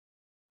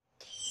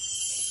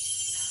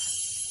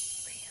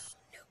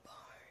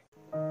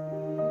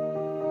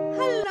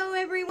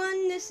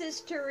this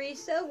is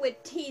Teresa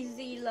with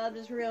TZ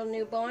Loves Real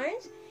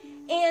Newborns,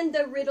 and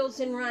the Riddles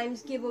and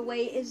Rhymes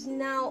giveaway is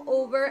now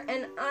over,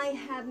 and I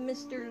have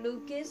Mr.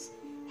 Lucas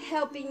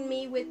helping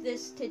me with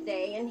this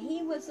today, and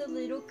he was a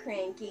little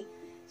cranky,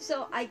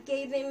 so I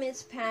gave him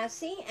his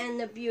passy and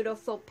the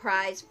beautiful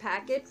prize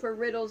packet for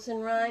Riddles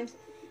and Rhymes,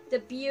 the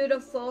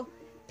beautiful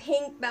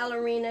pink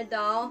ballerina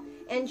doll,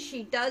 and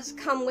she does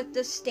come with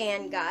the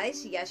stand,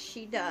 guys. Yes,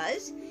 she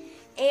does.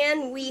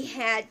 And we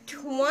had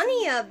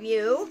 20 of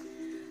you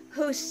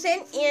who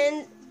sent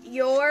in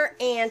your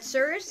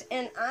answers,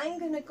 and I'm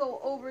going to go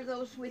over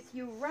those with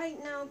you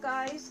right now,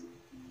 guys.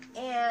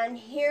 And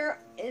here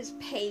is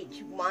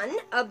page 1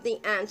 of the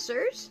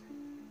answers.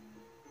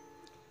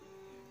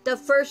 The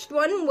first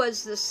one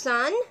was the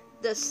sun,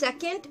 the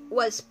second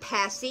was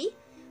passy,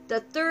 the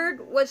third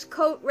was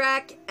coat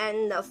rack,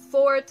 and the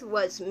fourth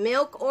was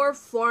milk or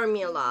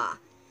formula.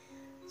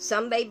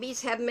 Some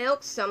babies have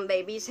milk, some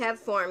babies have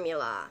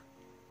formula.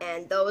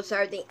 And those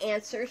are the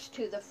answers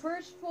to the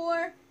first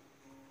 4.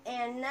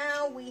 And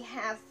now we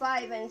have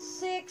 5 and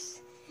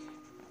 6.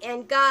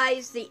 And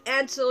guys, the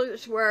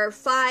answers were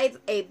 5,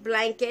 a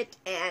blanket,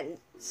 and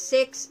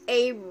 6,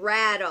 a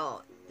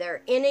rattle.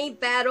 They're in a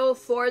battle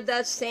for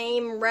the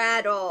same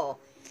rattle.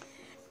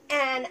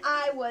 And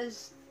I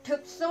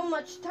took so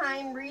much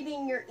time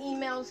reading your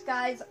emails,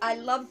 guys. I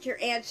loved your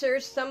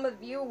answers. Some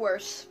of you were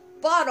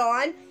spot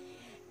on.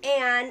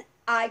 And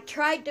I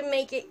tried to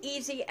make it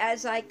easy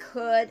as I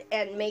could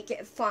and make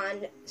it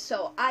fun.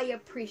 So I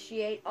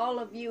appreciate all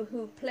of you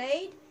who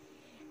played.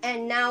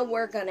 And now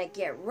we're going to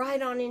get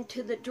right on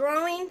into the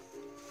drawing.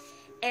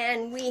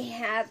 And we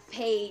have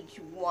page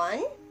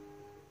 1.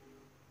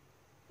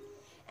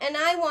 And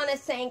I want to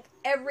thank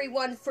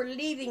everyone for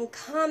leaving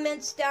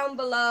comments down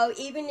below.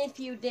 Even if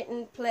you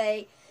didn't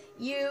play,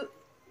 you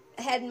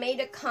had made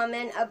a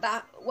comment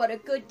about what a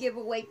good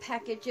giveaway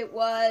package it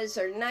was,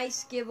 or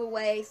nice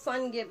giveaway,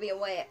 fun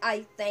giveaway.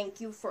 I thank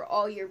you for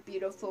all your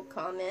beautiful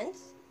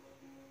comments.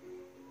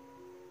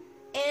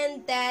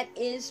 And that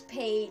is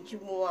page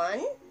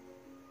 1.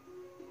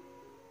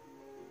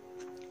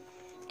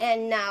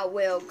 And now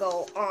we'll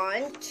go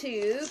on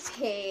to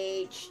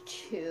page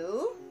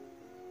 2.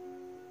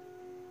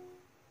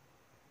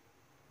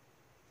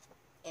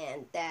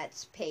 And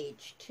that's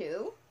page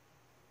 2.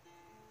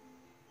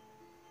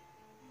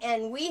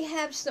 And we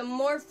have some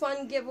more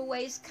fun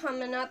giveaways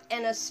coming up,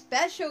 and a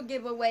special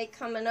giveaway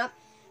coming up.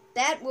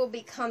 That will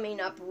be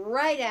coming up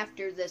right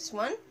after this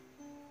one.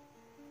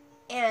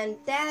 And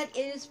that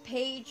is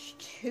page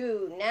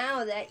 2.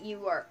 Now that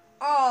you are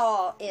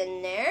all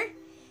in there,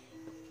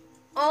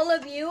 all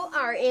of you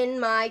are in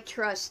my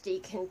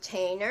trusty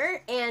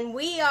container, and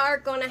we are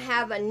going to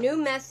have a new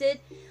method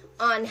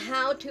on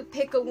how to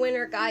pick a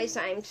winner, guys.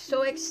 I'm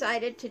so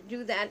excited to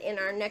do that in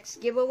our next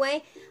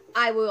giveaway.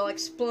 I will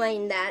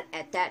explain that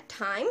at that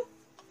time.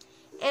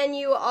 And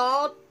you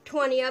all,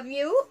 20 of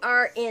you,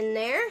 are in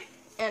there.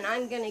 And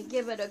I'm going to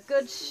give it a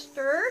good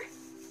stir.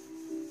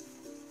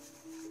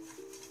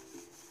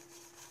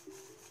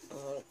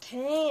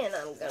 Okay, and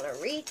I'm going to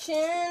reach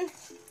in.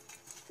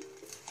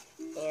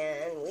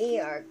 And we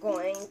are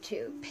going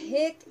to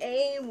pick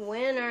a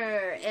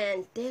winner.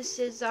 And this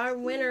is our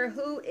winner.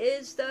 Who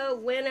is the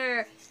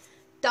winner?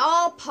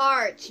 Doll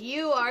Parts.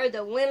 You are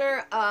the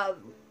winner of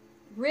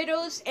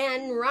Riddles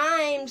and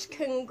Rhymes.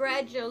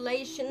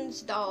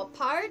 Congratulations, Doll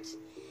Parts.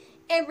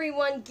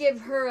 Everyone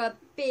give her a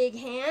big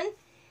hand.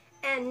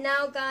 And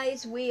now,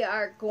 guys, we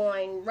are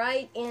going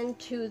right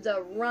into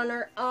the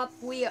runner-up.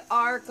 We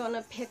are going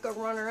to pick a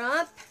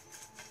runner-up.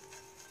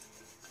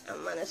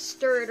 I'm going to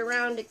stir it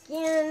around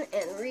again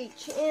and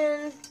reach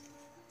in.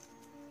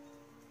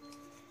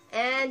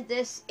 And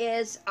this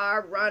is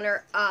our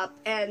runner-up.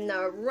 And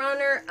the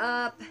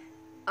runner-up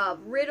of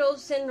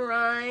Riddles and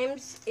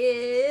Rhymes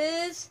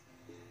is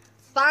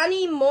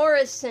Bonnie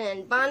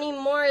Morrison. Bonnie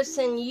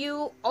Morrison,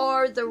 you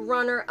are the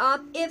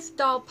runner-up. If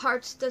Doll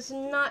Parts does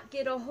not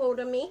get a hold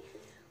of me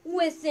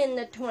within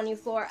the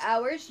 24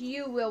 hours,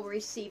 you will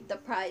receive the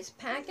prize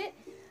packet.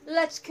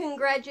 Let's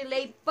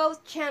congratulate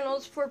both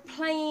channels for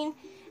playing.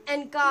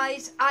 And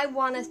guys, I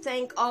want to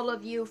thank all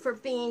of you for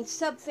being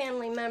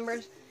sub-family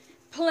members,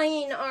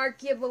 playing our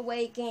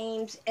giveaway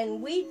games.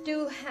 And we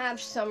do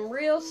have some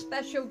real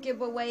special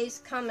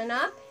giveaways coming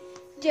up.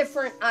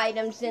 Different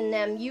items in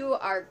them. You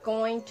are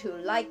going to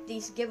like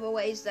these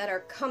giveaways that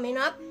are coming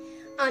up.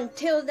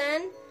 Until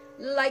then,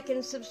 like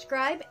and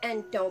subscribe,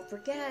 and don't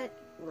forget,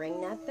 ring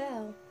that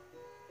bell.